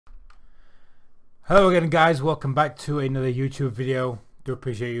Hello again guys, welcome back to another YouTube video. Do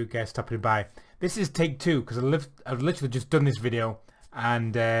appreciate you guys stopping by. This is take two because I've literally just done this video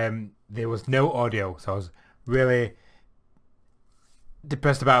and there was no audio, so I was really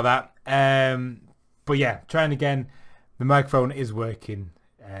depressed about that. But yeah, trying again. The microphone is working,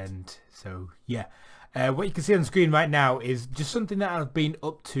 and so yeah. What you can see on the screen right now is just something that I've been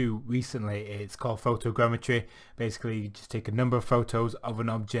up to recently. It's called photogrammetry. Basically, you just take a number of photos of an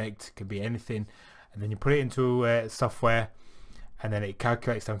object, could be anything, and then you put it into software, and then it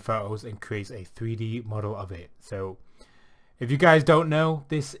calculates them photos and creates a 3D model of it. So if you guys don't know,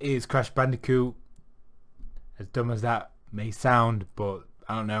 this is Crash Bandicoot. As dumb as that may sound, but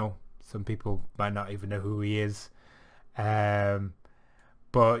I don't know, some people might not even know who he is.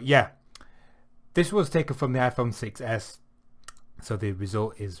 But yeah, this was taken from the iPhone 6s, so the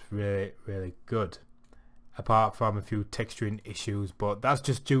result is really good, apart from a few texturing issues, but that's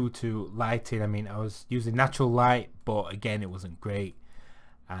just due to lighting. I mean, I was using natural light, but again, it wasn't great,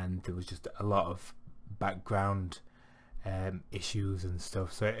 and there was just a lot of background issues and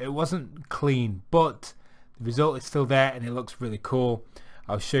stuff, so it wasn't clean, but the result is still there and it looks really cool.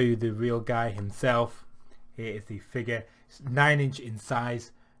 I'll show you the real guy himself. Here is the figure. It's 9" in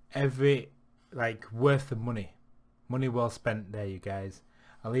size. Worth the money well spent there, you guys.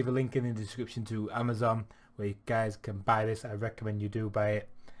 I'll leave a link in the description to Amazon where you guys can buy this. I recommend you do buy it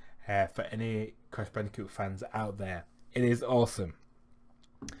for any Crash Bandicoot fans out there. It is awesome.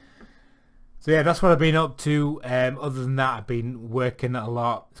 So yeah, that's what I've been up to. Other than that, I've been working a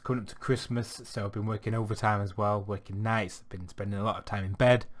lot. It's coming up to Christmas, so I've been working overtime as well, working nights. I've been spending a lot of time in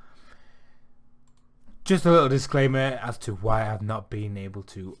bed. Just a little disclaimer as to why I've not been able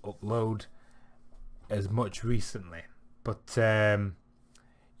to upload as much recently. But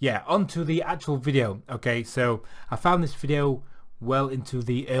yeah, on to the actual video. Okay, so I found this video well into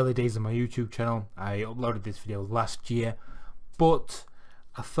the early days of my YouTube channel. I uploaded this video last year, but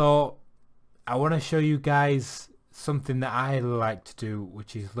I thought I want to show you guys something that I like to do,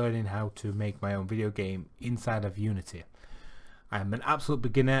 which is learning how to make my own video game inside of Unity. I'm an absolute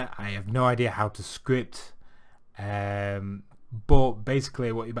beginner. I have no idea how to script, but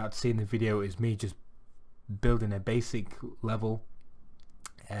basically what you're about to see in the video is me just building a basic level.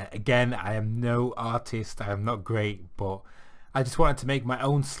 Again, I am no artist, I am not great, but I just wanted to make my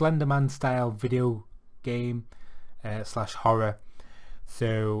own Slenderman style video game slash horror.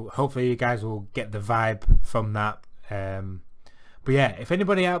 So hopefully you guys will get the vibe from that. But yeah, if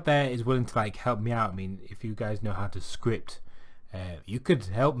anybody out there is willing to help me out, I mean, if you guys know how to script, you could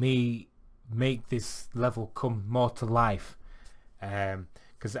help me make this level come more to life,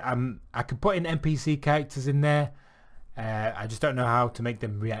 because I could put in NPC characters in there. I just don't know how to make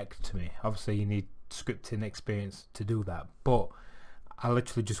them react to me. Obviously you need scripting experience to do that, but I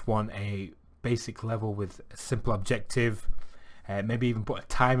literally just want a basic level with a simple objective. Maybe even put a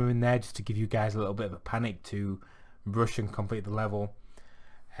timer in there just to give you guys a little bit of a panic to rush and complete the level.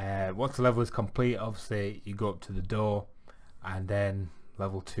 Once the level is complete, obviously you go up to the door and then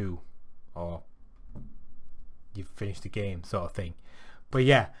level 2, or you've finished the game, sort of thing. But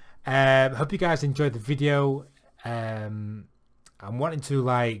yeah, hope you guys enjoyed the video. I'm wanting to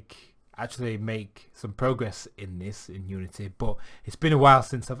actually make some progress in this in Unity, but it's been a while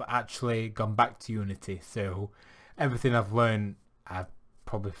since I've actually gone back to Unity, so everything I've learned I've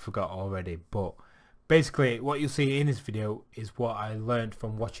probably forgot already. But basically what you'll see in this video is what I learned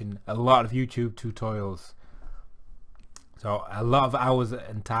from watching a lot of YouTube tutorials. So a lot of hours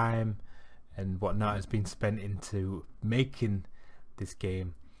and time and whatnot has been spent into making this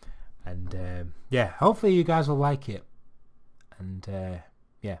game, and yeah, hopefully you guys will like it. And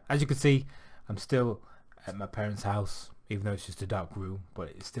yeah, as you can see, I'm still at my parents' house, even though it's just a dark room, but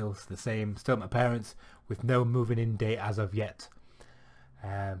it's still the same, still at my parents, with no moving in date as of yet.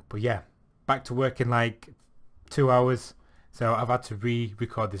 But yeah, back to work in 2 hours, so I've had to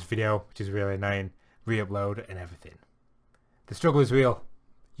re-record this video, which is really annoying, re-upload and everything. The struggle is real.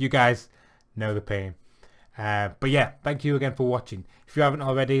 You guys know the pain. But yeah, thank you again for watching. If you haven't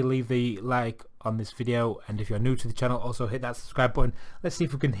already, leave the like on this video, and if you're new to the channel, also hit that subscribe button. Let's see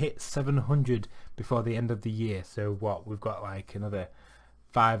if we can hit 700 before the end of the year. So what, we've got another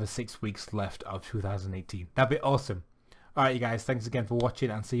 5 or 6 weeks left of 2018. That'd be awesome. Alright you guys, thanks again for watching,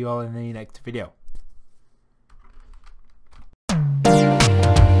 and see you all in the next video.